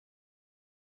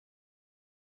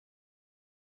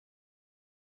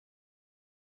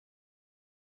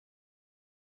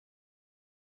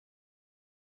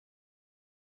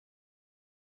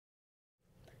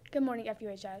Good morning,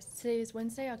 FUHS. Today is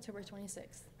Wednesday, October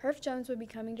 26th. Herf Jones will be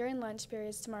coming during lunch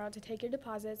periods tomorrow to take your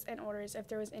deposits and orders if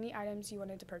there was any items you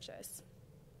wanted to purchase.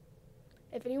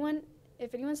 If anyone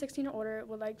 16 or older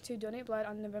would like to donate blood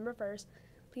on November 1st,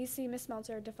 please see Ms.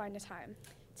 Meltzer to find a time.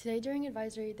 Today during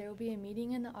advisory, there will be a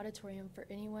meeting in the auditorium for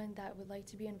anyone that would like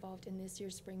to be involved in this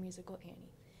year's spring musical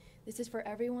Annie. This is for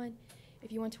everyone.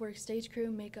 If you want to work stage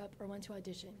crew, makeup, or want to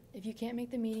audition. If you can't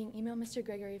make the meeting, email Mr.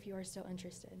 Gregory if you are still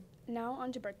interested. Now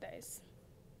on to birthdays.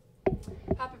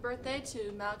 Happy birthday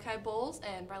to Malachi Bowles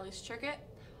and Bradley Strickett.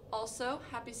 Also,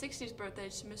 happy 60th birthday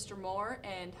to Mr. Moore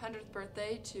and 100th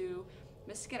birthday to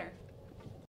Miss Skinner.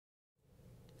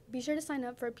 Be sure to sign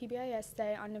up for PBIS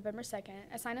Day on November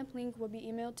 2nd. A sign-up link will be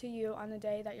emailed to you on the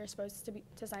day that you're supposed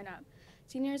to sign up.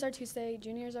 Seniors are Tuesday,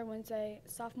 juniors are Wednesday,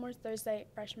 sophomores Thursday,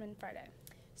 freshmen Friday.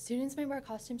 Students may wear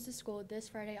costumes to school this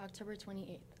Friday, October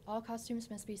 28th. All costumes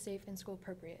must be safe and school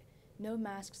appropriate. No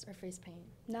masks or face paint.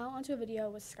 Now onto a video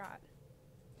with Scott.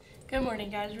 Good morning,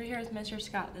 guys. We're here with Mr.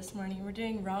 Scott this morning. We're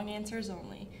doing wrong answers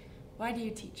only. Why do you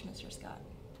teach, Mr. Scott?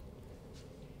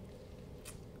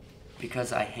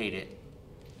 Because I hate it.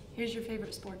 Here's your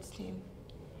favorite sports team.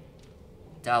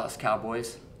 Dallas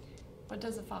Cowboys. What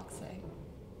does a fox say?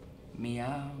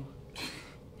 Meow.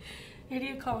 Who do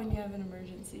you call when you have an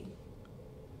emergency?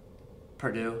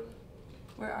 Purdue.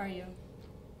 Where are you?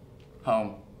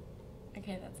 Home.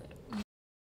 Okay, that's it.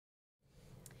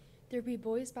 There will be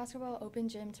boys basketball open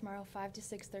gym tomorrow 5 to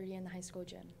 6:30 in the high school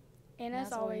gym. And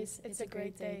as always, it's a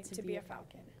great day to be a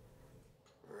Falcon.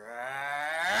 Rawr!